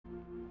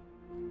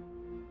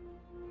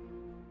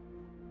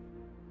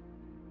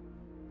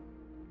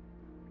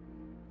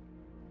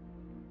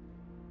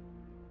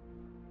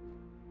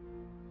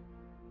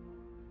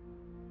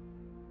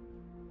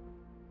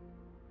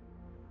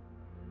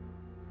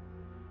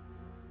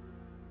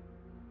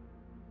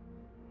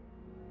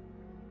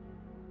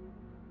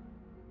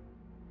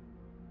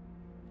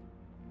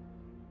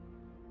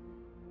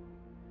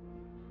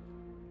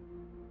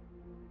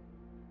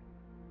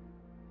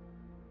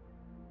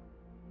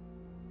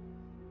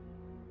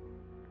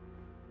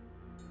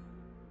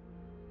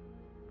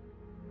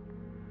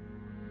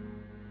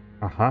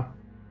Aha.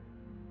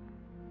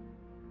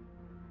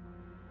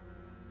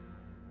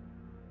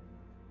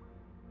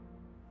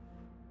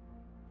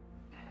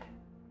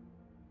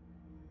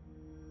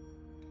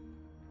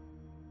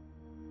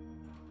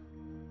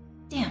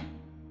 Damn.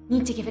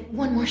 Need to give it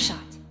one more shot.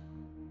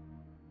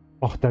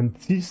 Ach, dann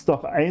zieh's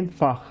doch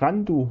einfach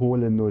ran, du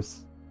hohle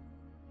Nuss.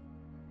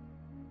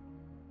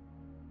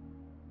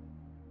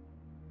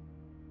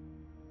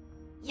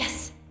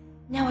 Yes.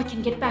 Now I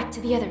can get back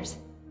to the others.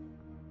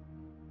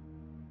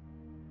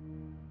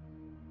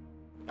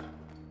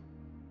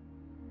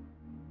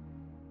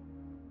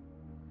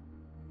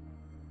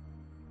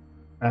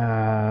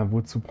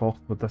 Wozu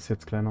braucht man das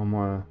jetzt gleich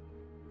nochmal?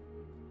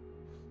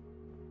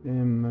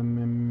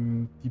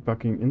 Im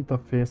Debugging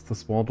Interface,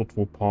 das war dort,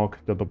 wo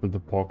Park, der doppelte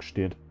Park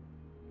steht.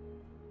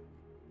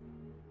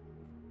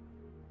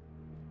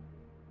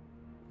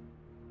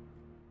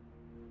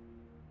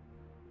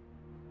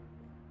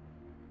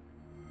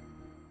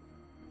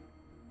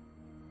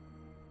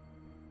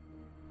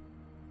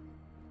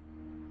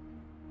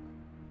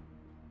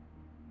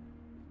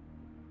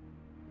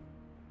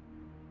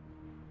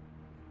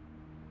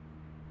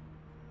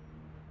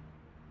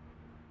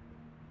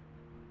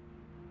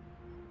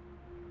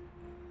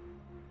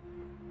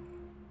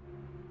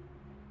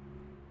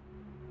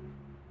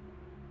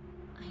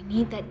 I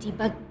need that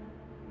debug.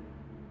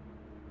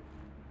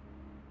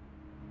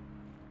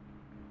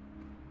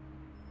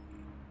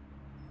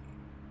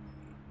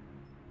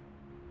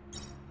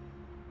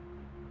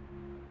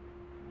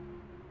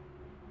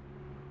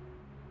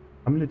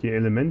 Sammle die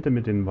Elemente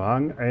mit den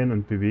Wagen ein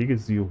und bewege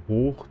sie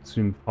hoch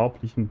zu den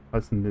farblich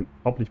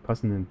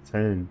passenden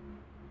Zellen.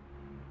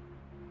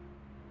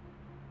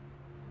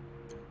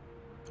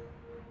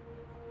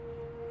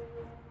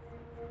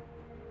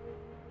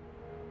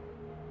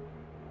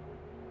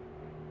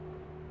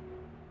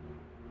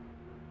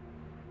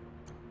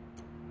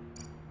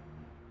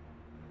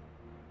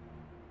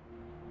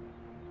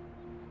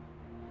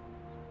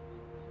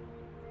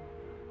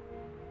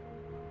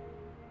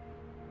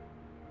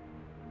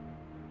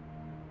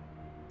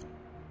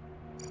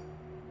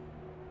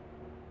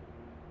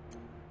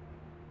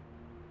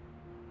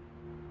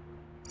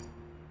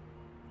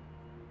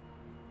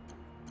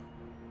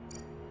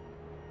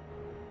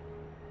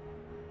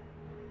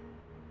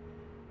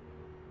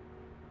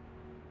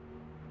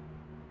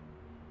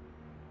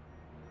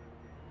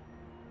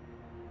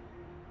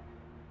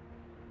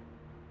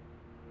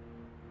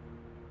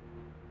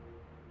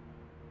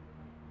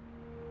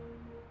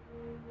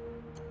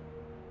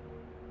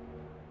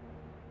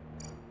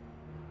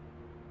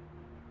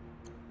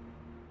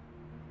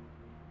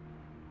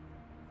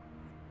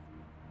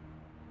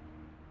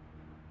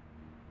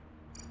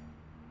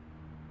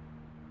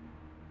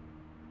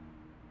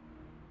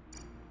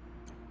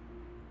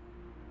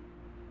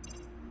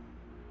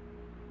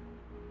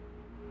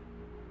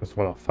 Das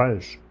war doch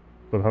falsch.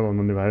 Dann hat auch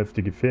noch eine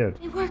Hälfte gefehlt.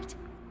 It worked.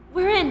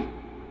 We're in.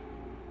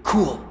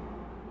 Cool.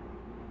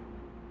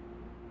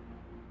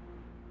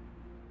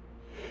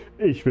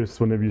 Ich weiß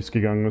zwar nicht, wie es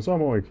gegangen ist,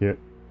 aber okay.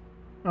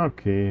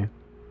 Okay.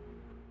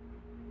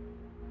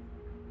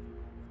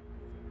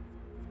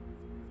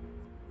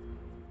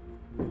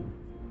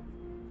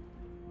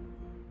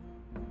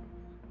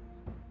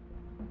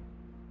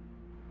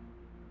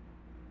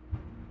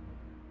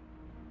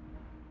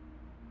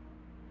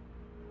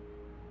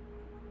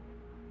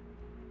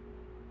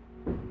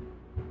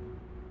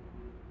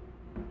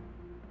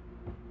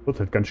 Wird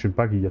halt ganz schön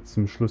buggy jetzt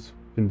zum Schluss,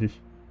 finde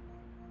ich.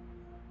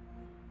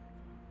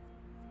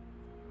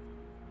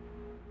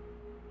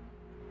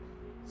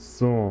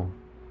 So.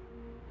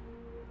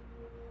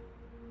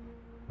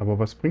 Aber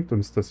was bringt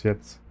uns das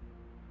jetzt?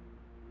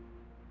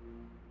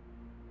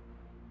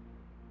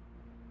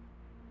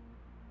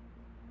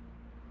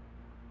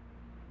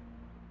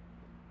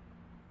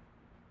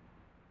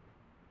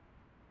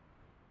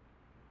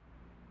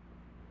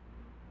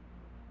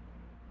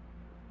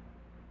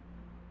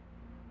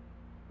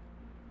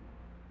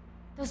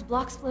 Those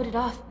blocks floated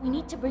off. We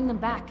need to bring them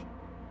back.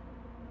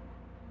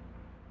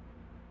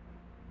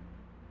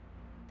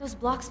 Those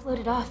blocks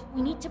floated off.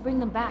 We need to bring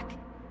them back.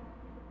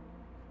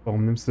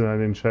 Warum nimmst du da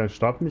den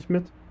Stab nicht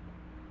mit?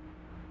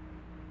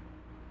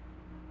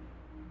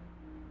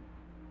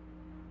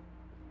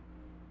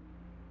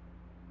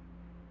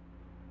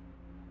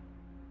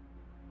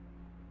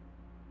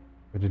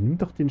 Ja, dann nimm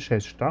doch den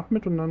scheiß Stab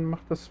mit und dann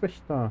mach das weg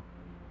da.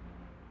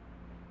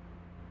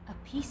 A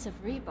piece of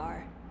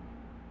rebar.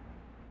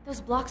 Those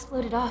blocks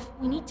floated off.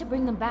 We need to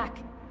bring them back.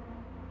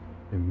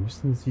 Wir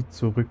müssen sie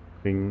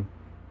zurückbringen.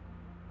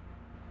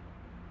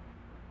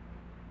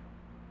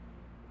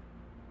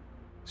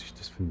 Muss ich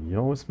das von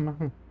hier aus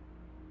machen?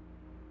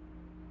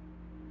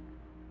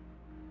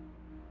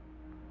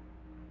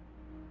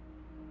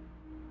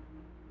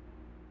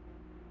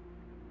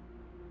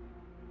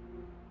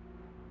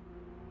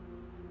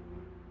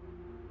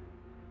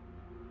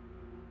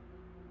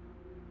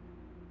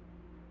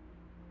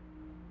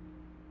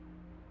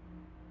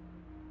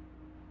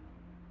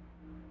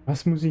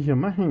 Was muss ich hier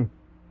machen?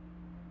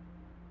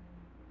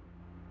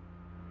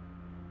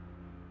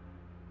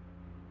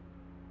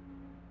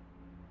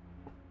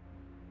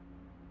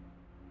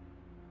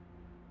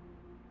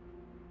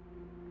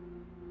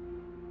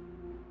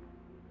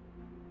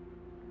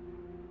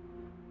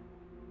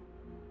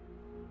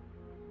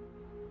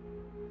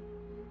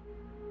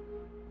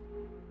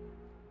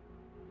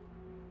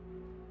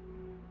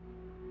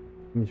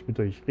 Nicht mit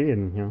euch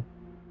reden hier.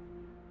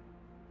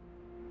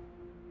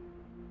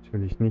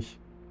 Natürlich nicht.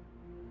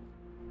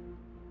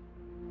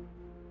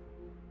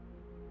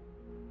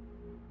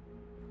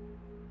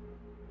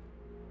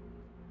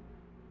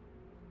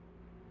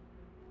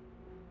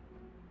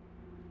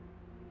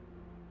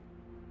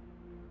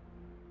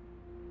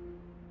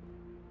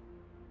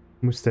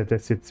 Muss der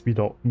das jetzt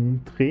wieder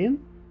umdrehen?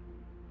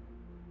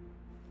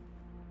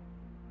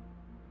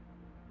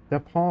 Der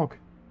Park.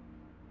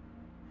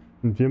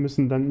 Und wir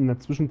müssen dann in der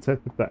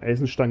Zwischenzeit mit der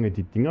Eisenstange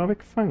die Dinger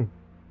wegfangen.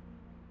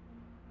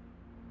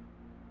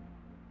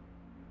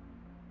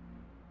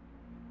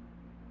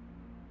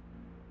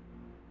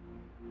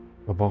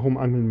 Aber warum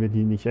angeln wir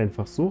die nicht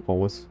einfach so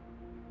raus,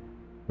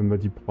 wenn wir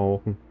die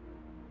brauchen?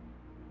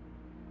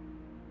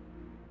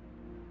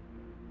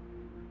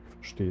 Ich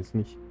verstehe es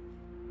nicht.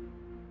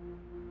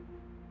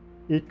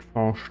 Ich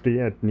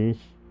verstehe es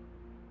nicht.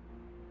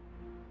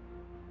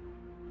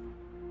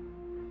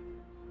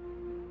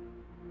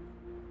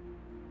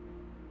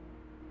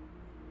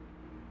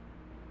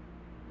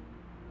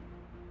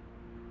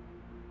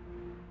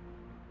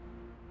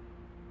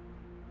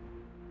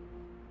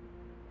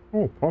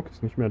 Oh, Park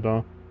ist nicht mehr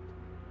da.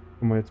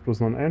 Haben wir jetzt bloß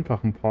noch einen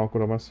einfachen Park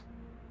oder was?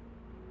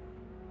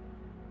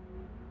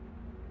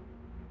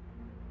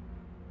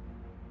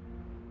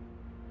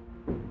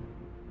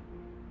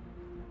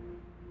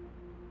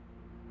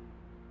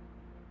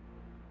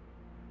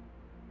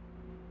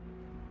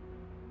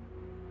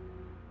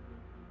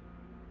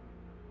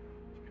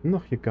 Ich kann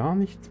doch hier gar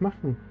nichts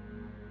machen.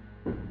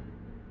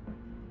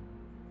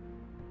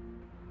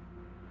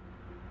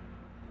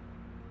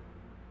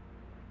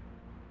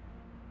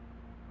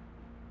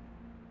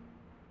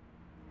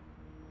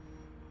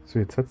 So,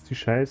 jetzt hat's die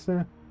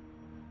Scheiße.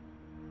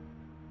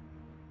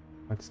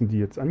 Hat's denn die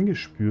jetzt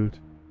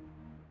angespült?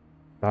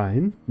 Da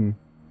hinten.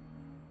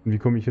 Und wie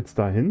komme ich jetzt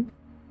da hin?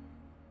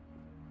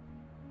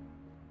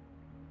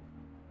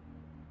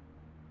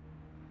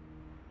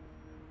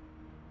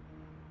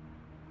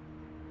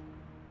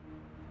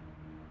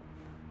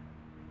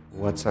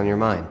 What's on your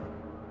mind?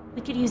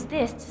 We could use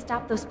this to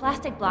stop those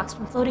plastic blocks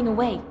from floating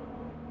away.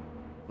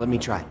 Let me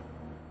try.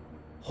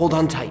 Hold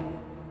on tight.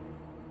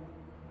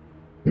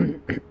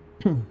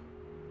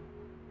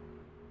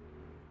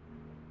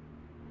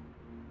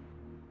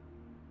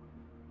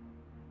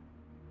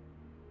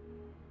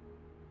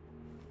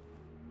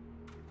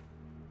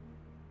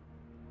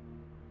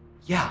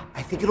 Yeah,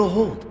 I think it'll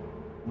hold.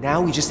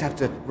 Now we just have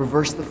to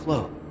reverse the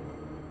flow.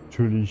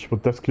 Natürlich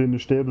wird das kleine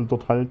Stäbel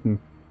dort halten.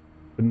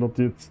 Wenn dort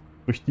jetzt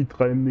durch die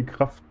treibende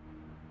Kraft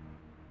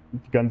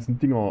die ganzen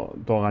Dinger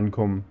da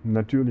rankommen.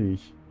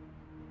 Natürlich.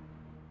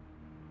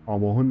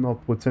 Aber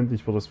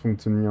 100%ig wird das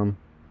funktionieren.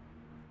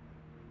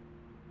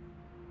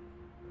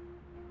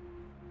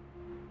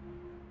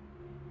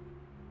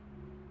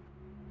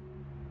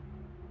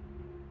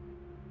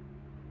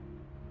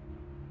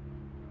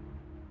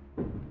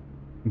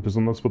 Und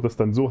besonders wird es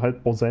dann so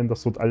haltbar sein,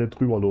 dass dort alle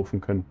drüber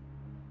laufen können.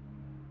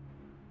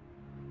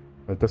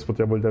 Weil das wird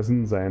ja wohl der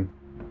Sinn sein.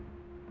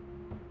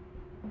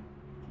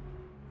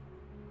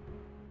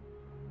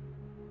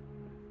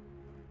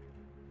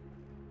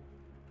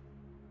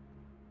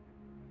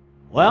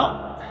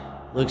 Well,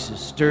 looks as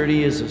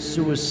sturdy as a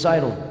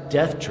suicidal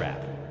death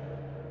trap.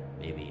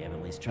 Maybe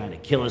Emily's trying to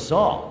kill us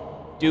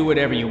all. Do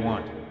whatever you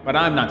want, but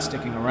I'm not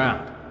sticking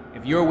around.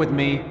 If you're with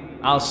me,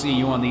 I'll see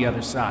you on the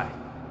other side.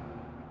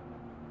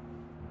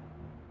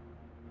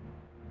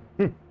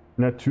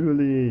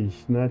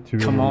 Natürlich,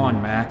 natürlich. Come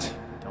on, Matt.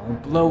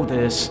 Don't blow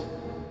this.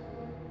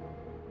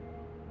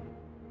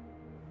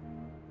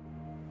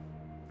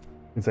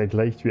 Ihr seid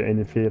leicht wie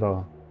eine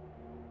Feder.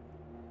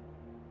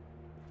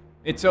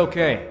 It's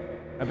okay.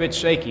 A bit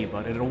shaky,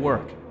 but it'll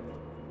work.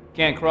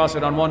 Can't cross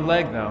it on one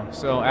leg, though,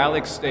 so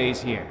Alex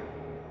stays here.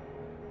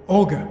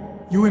 Olga,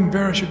 you and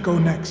Vera should go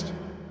next.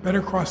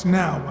 Better cross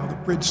now while the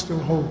bridge still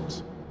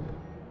holds.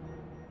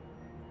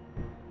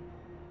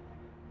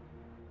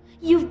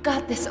 You've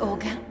got this,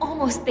 Olga.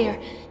 Almost there.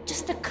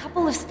 Just a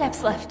couple of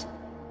steps left.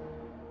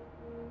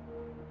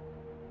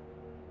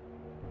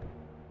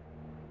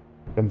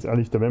 Ganz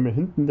ehrlich, da wäre mir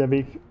hinten der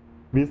Weg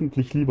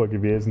wesentlich lieber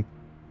gewesen.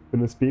 Wenn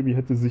das Baby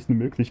hätte sich eine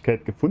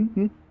Möglichkeit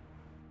gefunden.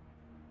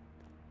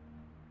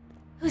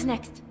 Who's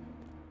next?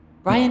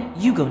 Brian,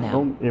 you go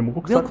now. Im We'll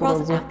Rucksack oder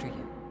cross so. after you.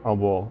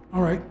 Aber,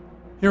 All right,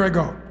 here I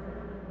go.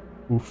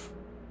 uff.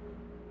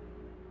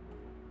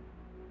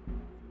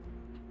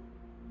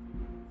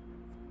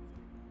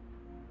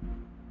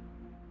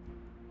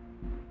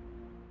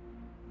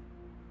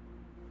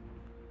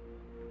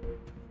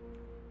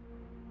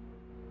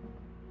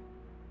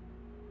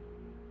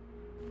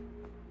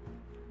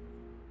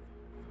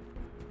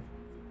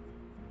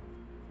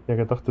 Ich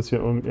hätte gedacht, dass hier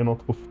irgendeiner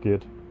drauf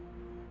geht.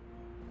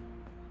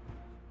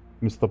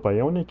 Mr.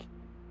 Bionic?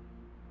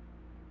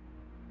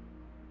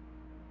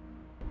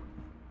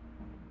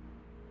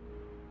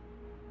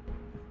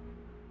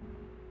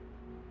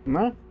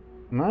 Na?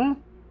 Na?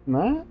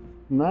 Na?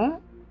 Na?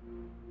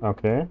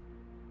 Okay.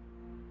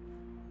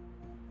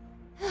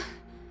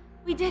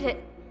 We did it.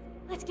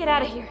 Let's get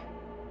out of here.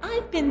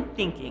 I've been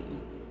thinking.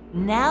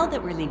 Now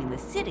that we're leaving the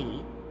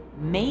city,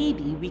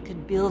 maybe we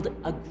could build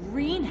a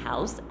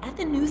greenhouse at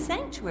the new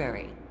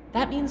sanctuary.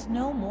 That means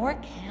no more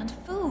canned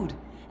food.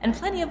 And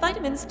plenty of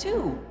vitamins,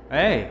 too.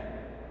 Hey,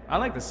 I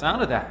like the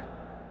sound of that.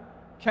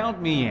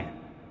 Count me in.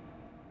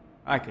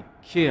 I could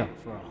kill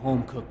for a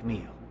home-cooked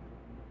meal.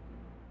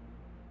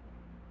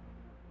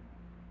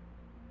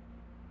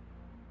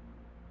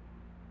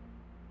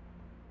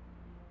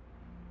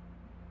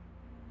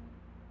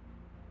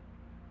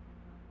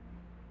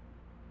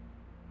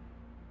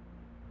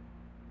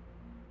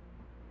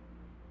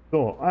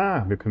 So,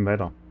 wir können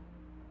weiter.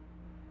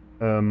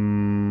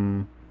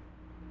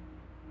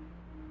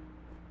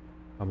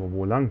 Aber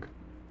wo lang?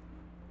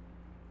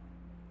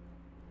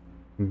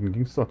 Unten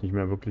ging es doch nicht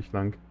mehr wirklich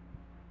lang.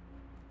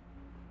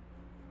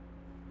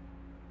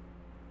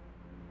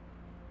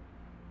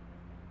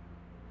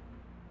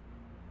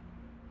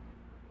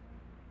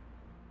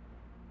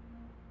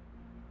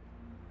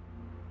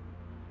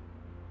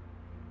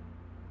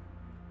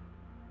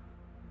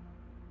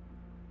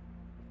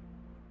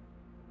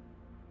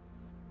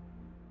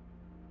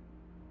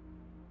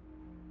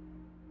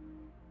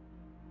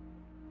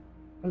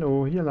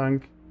 Hallo, hier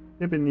lang.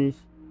 Hier bin ich.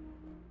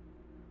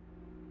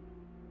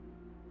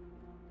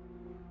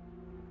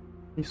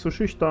 Nicht so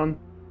schüchtern.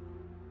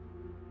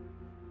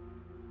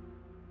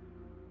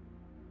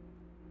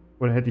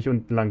 Oder hätte ich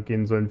unten lang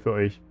gehen sollen für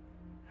euch?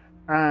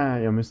 Ah,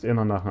 ihr müsst eher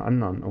noch nach dem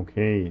anderen.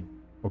 Okay.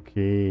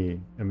 Okay.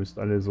 Ihr müsst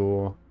alle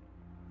so...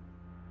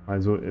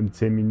 Also im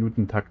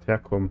 10-Minuten-Takt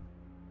herkommen.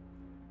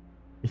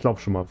 Ich laufe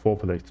schon mal vor.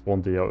 Vielleicht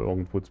spawnt ihr ja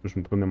irgendwo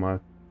zwischendrin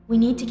mal. We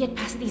need to get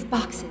past these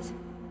boxes.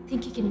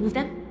 Think you can move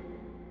them?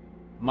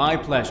 My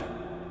pleasure.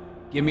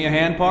 Give me a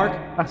hand, Park.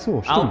 Ach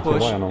so, I'll stimmt. push Da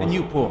war ja noch and was.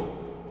 you pull.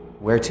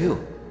 Where to?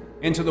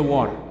 Into the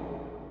water.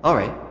 All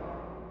right.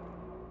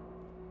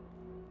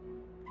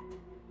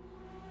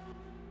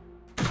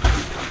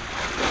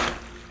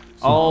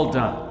 All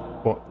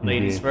done. Boah,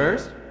 Ladies Idee.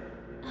 first.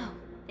 Oh,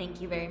 thank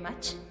you very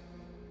much.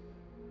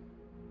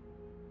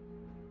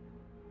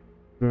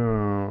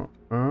 So,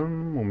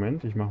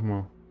 Moment, ich mach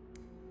mal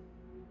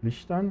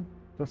Licht an.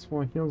 Das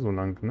war hier so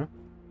lang, ne?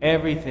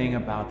 Everything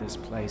about this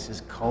place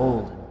is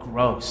cold and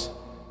gross.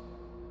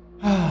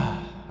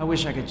 I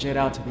wish I could jet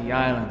out to the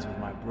islands with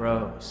my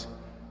bros.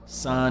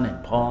 Sun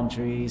and palm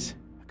trees,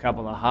 a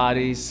couple of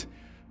hotties,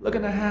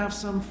 looking to have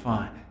some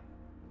fun.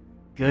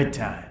 Good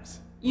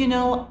times. You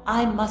know,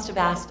 I must have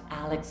asked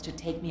Alex to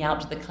take me out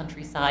to the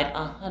countryside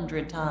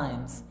 100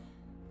 times.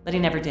 But he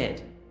never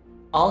did.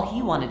 All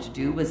he wanted to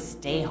do was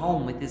stay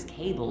home with his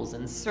cables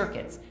and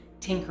circuits,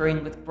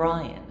 tinkering with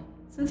Brian.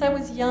 Since I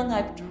was young,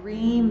 I've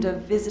dreamed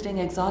of visiting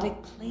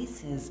exotic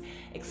places,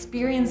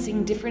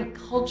 experiencing different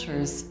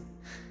cultures.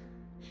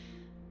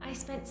 I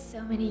spent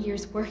so many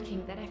years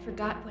working that I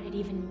forgot what it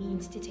even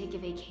means to take a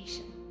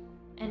vacation.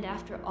 And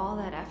after all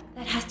that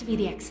has to be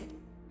the exit.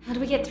 How do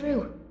we get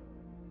through?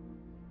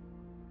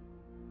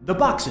 The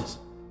boxes.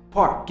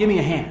 Park, give me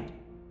a hand.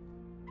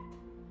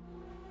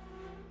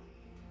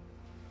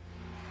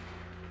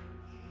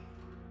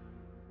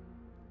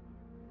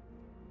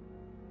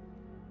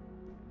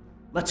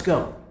 Let's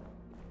go.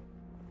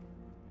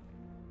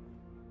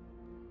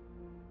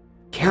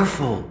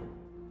 Careful.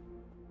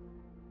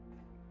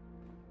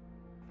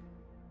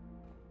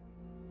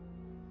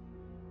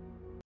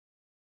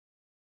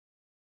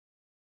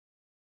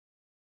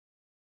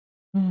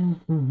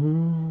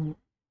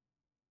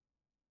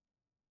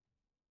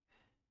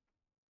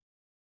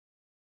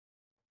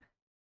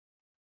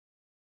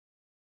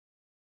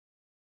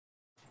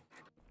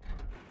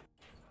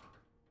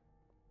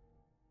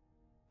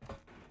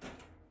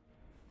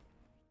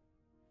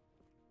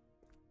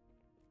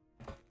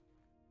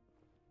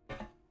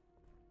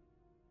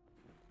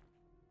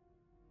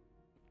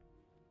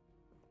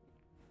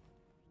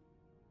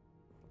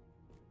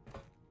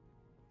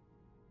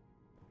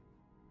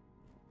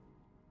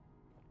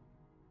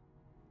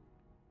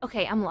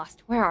 Okay, I'm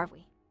lost. Where are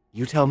we?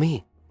 You tell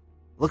me.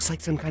 Looks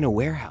like some kind of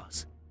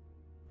warehouse.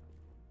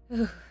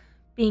 Ugh,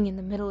 being in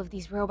the middle of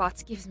these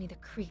robots gives me the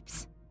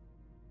creeps.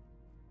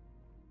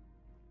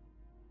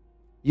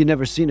 You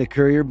never seen a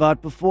courier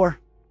bot before?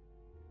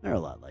 They're a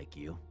lot like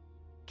you.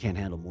 Can't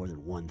handle more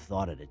than one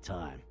thought at a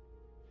time.